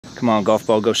Come on, golf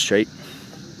ball, go straight.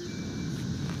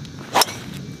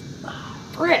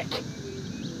 Frick!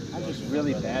 I'm just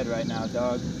really bad right now,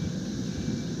 dog.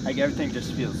 Like everything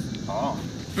just feels off.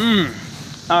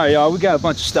 All right, y'all, we got a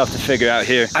bunch of stuff to figure out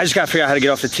here. I just gotta figure out how to get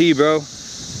off the tee, bro.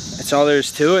 That's all there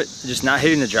is to it. Just not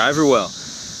hitting the driver well.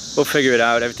 We'll figure it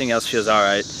out. Everything else feels all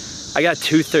right. I got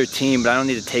 213, but I don't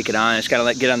need to take it on. I just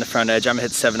gotta get on the front edge. I'm gonna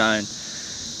hit 7-iron.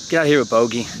 Get out of here with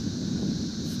bogey.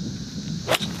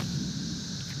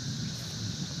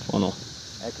 Funnel.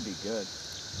 That could be good.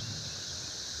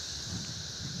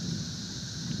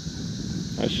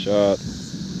 Nice shot.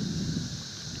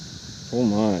 Oh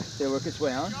my. Did it work its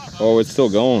way on? Oh, it's still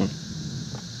going.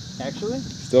 Actually?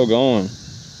 Still going.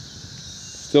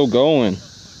 Still going.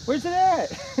 Where's it at?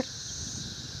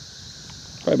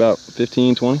 Probably about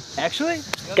 15, 20. Actually,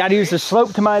 gotta use the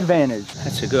slope to my advantage.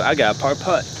 That's a good, I got a par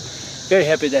putt. Very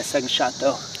happy with that second shot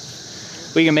though.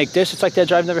 We can make this, it's like that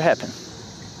drive never happened.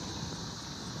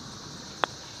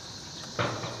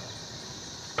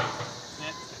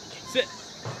 Sit.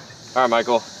 All right,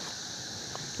 Michael.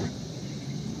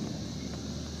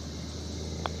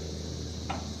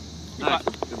 Nice.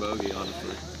 Good bogey,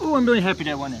 honestly. Oh, I'm really happy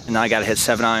that went in. And now I gotta hit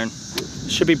 7-iron.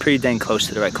 Should be pretty dang close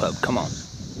to the right club. Come on.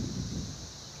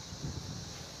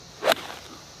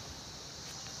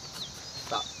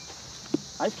 Stop.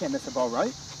 I just can't miss the ball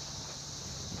right.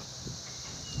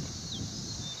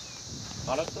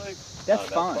 Honestly? That's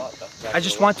fine. I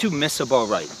just want to miss a ball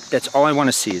right. That's all I want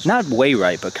to see. Is not way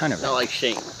right, but kind of right. Not like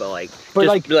shank, but like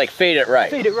fade it right.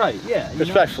 Fade it right, yeah.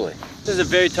 Respectfully. This is a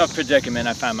very tough predicament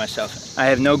I find myself in. I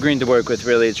have no green to work with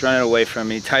really. It's running away from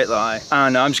me. Tight lie. I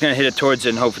don't know. I'm just gonna hit it towards it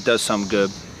and hope it does something good.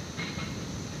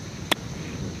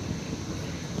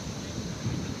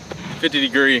 50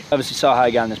 degree. Obviously saw how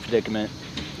I got in this predicament.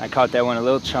 I caught that one a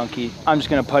little chunky. I'm just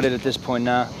gonna putt it at this point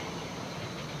now.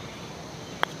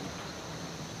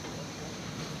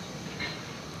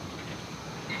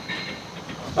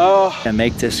 Oh. And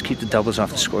make this, keep the doubles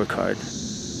off the scorecard.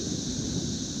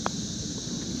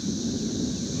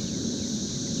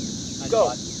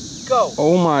 Go. Go.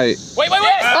 Oh my. Wait.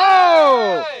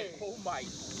 Oh! Oh my.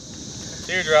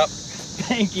 Teardrop.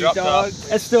 Thank you, Drop dog. top.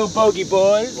 That's still a bogey,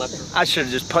 boys. I should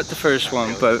have just put the first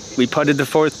one, but we putted the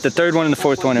third one and the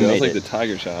fourth one and That was made like it. the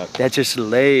tiger shot. That just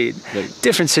laid. Like,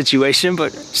 Different situation,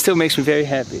 but still makes me very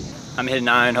happy. I'm hitting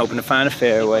iron, hoping to find a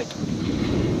fairway.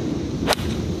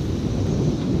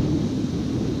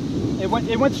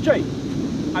 It went straight.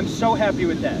 I'm so happy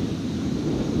with that.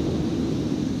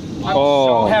 I'm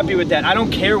so happy with that. I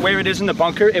don't care where it is in the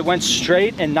bunker. It went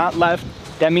straight and not left.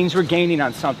 That means we're gaining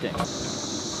on something.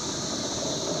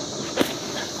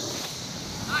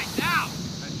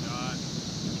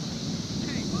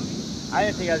 I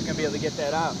didn't think I was gonna be able to get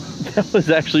that out. That was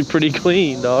actually pretty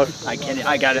clean, dog. I can't,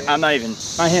 I got it. I'm not even,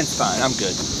 my hand's fine. I'm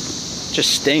good.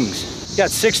 Just stings. Got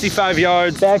 65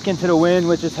 yards back into the wind,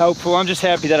 which is helpful. I'm just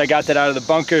happy that I got that out of the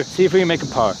bunker. See if we can make a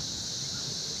par.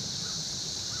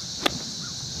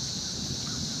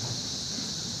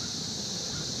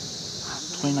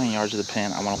 Yards of the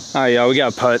pin. I want to. All right, y'all, we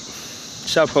got a putt.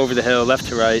 It's up over the hill, left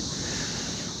to right.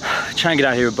 Try and get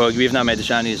out here with bogey. We have not made the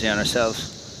shot easy on ourselves.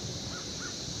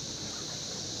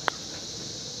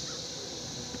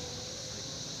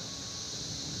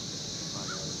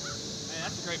 Man,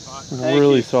 that's a great putt.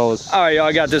 Really solid. All right, y'all,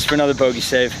 I got this for another bogey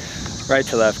save. Right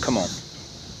to left, come on.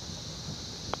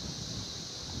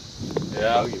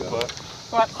 yeah.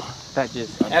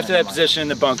 After that position in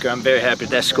the bunker, I'm very happy with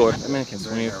that score. Dominican's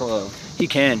when you're close. He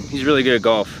can. He's really good at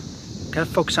golf. Gotta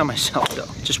focus on myself, though.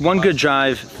 Just one good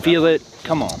drive. Feel it.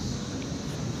 Come on.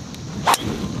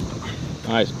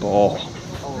 Nice ball.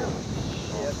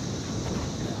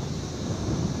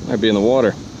 Might be in the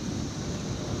water. How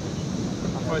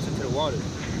far is it to the water?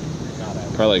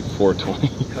 Probably like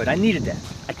 420. Good. I needed that.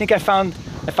 I think I found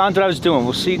what I was doing.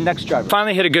 We'll see next drive.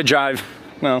 Finally hit a good drive.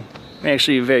 Well,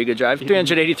 actually a very good drive.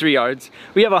 383 yards.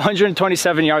 We have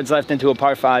 127 yards left into a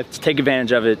par 5. Let's take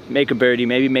advantage of it. Make a birdie.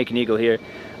 Maybe make an eagle here.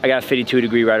 I got a 52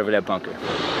 degree right over that bunker.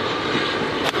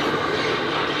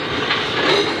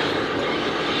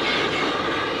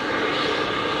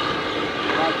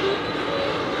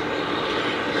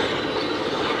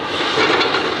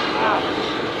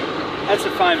 That's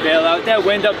a fine bailout. That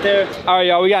wind up there. All right,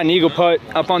 y'all, we got an eagle putt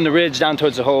up on the ridge down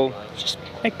towards the hole. Just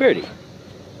make birdie.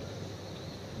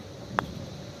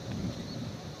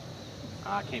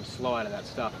 I came slow out of that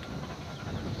stuff.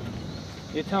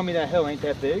 You're telling me that hill ain't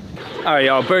that big? All right,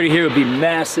 y'all, birdie here would be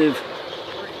massive.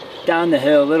 Down the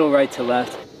hill, little right to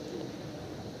left.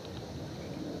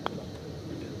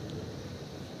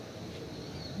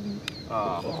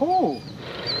 Oh,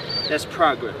 that's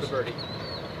progress. The birdie.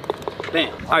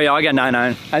 Bam. All right, y'all, I got 9-9.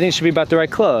 I think it should be about the right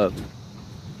club.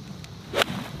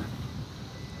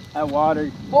 That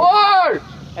water. Four!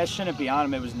 That shouldn't be on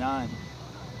him, it was 9.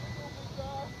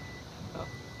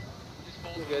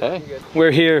 Okay.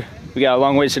 We're here. We got a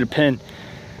long ways to the pin.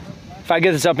 If I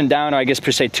get this up and down, or I guess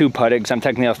per se 2 putted, because I'm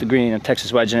technically off the green, I'm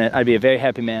Texas wedging it, I'd be a very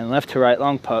happy man. Left to right,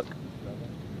 long putt.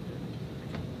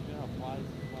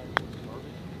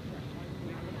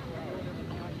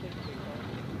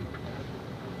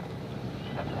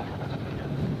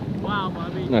 Wow,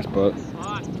 Bubbie. Nice putt.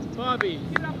 Bubbie.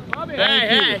 Bubbie.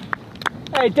 Hey.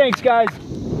 Hey, thanks, guys.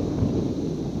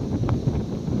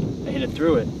 I hit it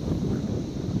through it.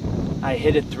 I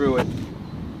hit it through it.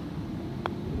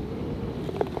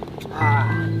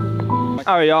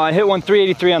 All right, y'all, I hit one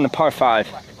 383 on the par 5.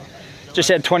 Just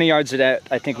had 20 yards of that.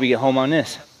 I think we get home on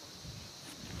this.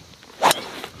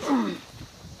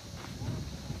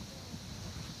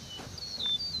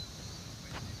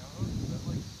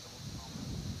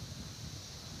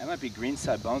 That might be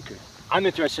greenside bunker. I'm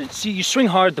interested. See, you swing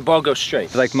hard, the ball goes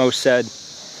straight. Like Mo said,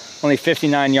 only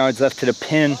 59 yards left to the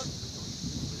pin.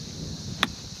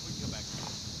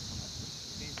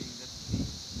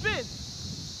 Spin!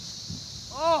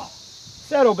 Oh!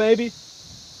 Settle, baby.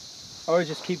 Or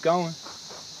just keep going.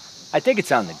 I think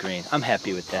it's on the green. I'm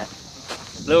happy with that.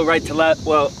 Little right to left.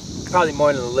 Well, probably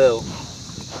more than a little.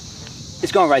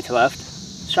 It's going right to left.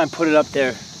 Let's try and put it up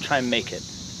there. Try and make it.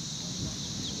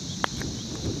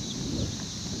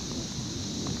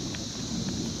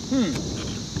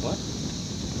 What?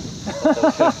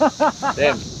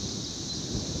 Damn.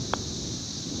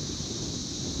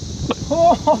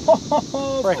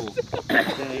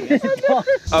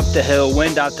 Up the hill,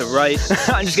 wind out the right.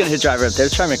 I'm just gonna hit driver up there.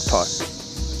 Let's try and make a par.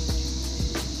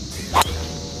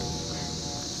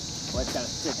 Well, it's gotta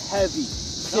sit heavy.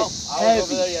 Sit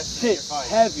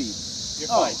heavy. You're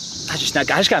fine. I just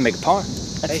gotta make a par.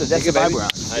 That's the vibe we're on.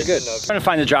 You're good. Trying to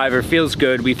find the driver. Feels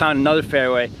good. We found another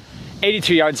fairway.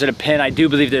 82 yards at a pin. I do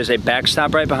believe there's a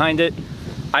backstop right behind it.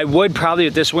 I would probably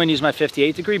with this wind use my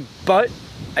 58 degree, but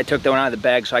I took that one out of the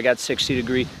bag, so I got 60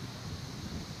 degree.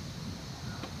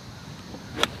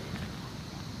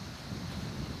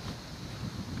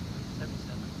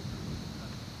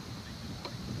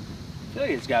 I feel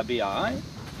like it's gotta be all right.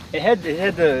 It had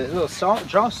the little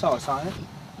draw sauce on it.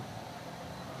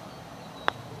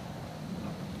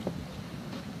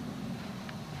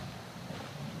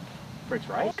 It's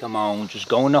right. Come on, just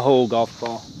go in the hole, golf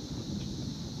ball.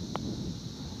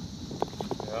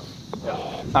 Yeah.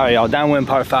 All right, y'all, downwind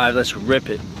par 5. Let's rip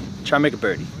it. Try and make a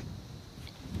birdie.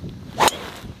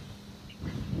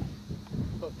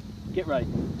 Get right.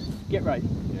 Get right.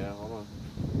 Yeah, hold on.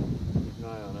 Keep an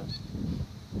eye on it.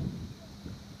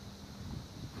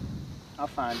 I'll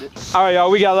find it. All right, y'all,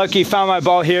 we got lucky. Found my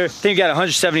ball here. I think we got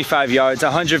 175 yards,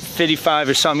 155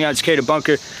 or something yards carry to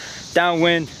bunker.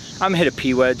 Downwind. I'm gonna hit a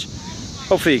P wedge.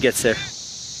 Hopefully it gets there.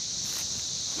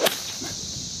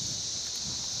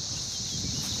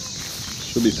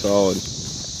 Should be solid. It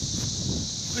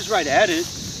was right at it.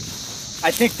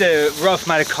 I think the rough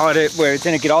might have caught it where it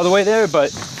didn't get all the way there,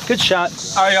 but good shot.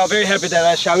 All right, y'all, very happy with that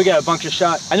last shot. We got a bunker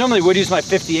shot. I normally would use my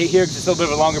 58 here because it's a little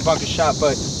bit of a longer bunker shot,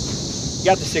 but you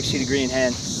got the 60 degree in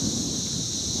hand.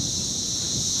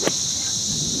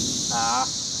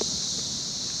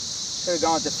 Should have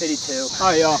gone with the 52. All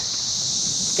right, y'all.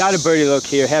 Got a birdie look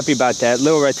here. Happy about that.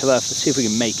 Little right to left. Let's see if we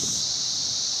can make it.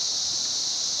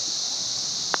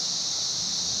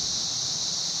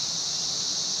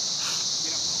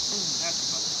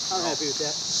 I'm happy with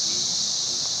that.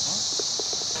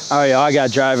 All right, y'all, I got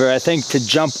a driver. I think to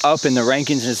jump up in the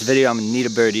rankings in this video, I'm gonna need a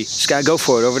birdie. Just gotta go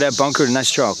for it. Over that bunker,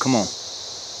 nice draw. Come on.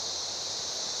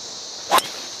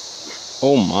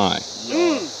 Oh my.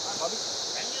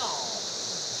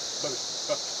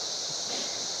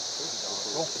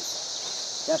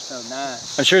 That's so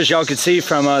nice. I'm sure as y'all could see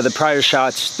from the prior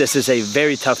shots, this is a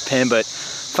very tough pin, but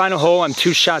final hole, I'm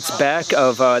 2 shots back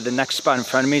of the next spot in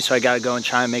front of me, so I gotta go and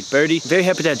try and make birdie. Very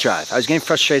happy with that drive. I was getting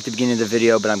frustrated at the beginning of the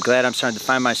video, but I'm glad I'm starting to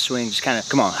find my swing. Just kind of,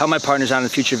 come on, help my partners out in the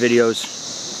future videos.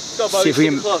 Go, Bubbie. See if we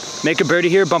can make a birdie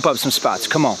here, bump up some spots.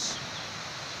 Come on.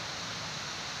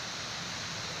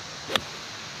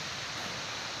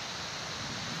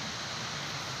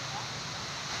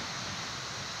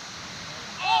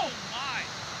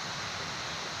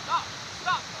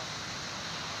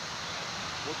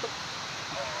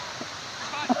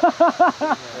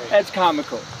 That's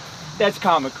comical. That's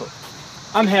comical.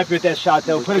 I'm happy with that shot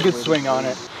though. Put a good swing on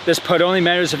it. This putt only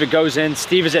matters if it goes in.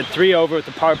 Steve is at 3 over with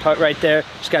the par putt right there.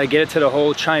 Just got to get it to the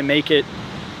hole, try and make it,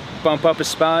 bump up a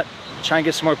spot, try and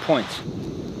get some more points.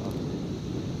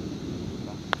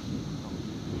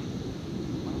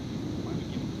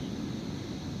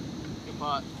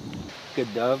 pot.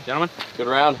 Good dub. Gentlemen, Good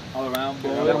round. All around,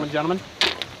 boys. gentlemen.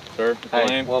 Sir,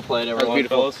 Hey, well played, everyone.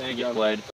 beautiful. Thank you. Well played.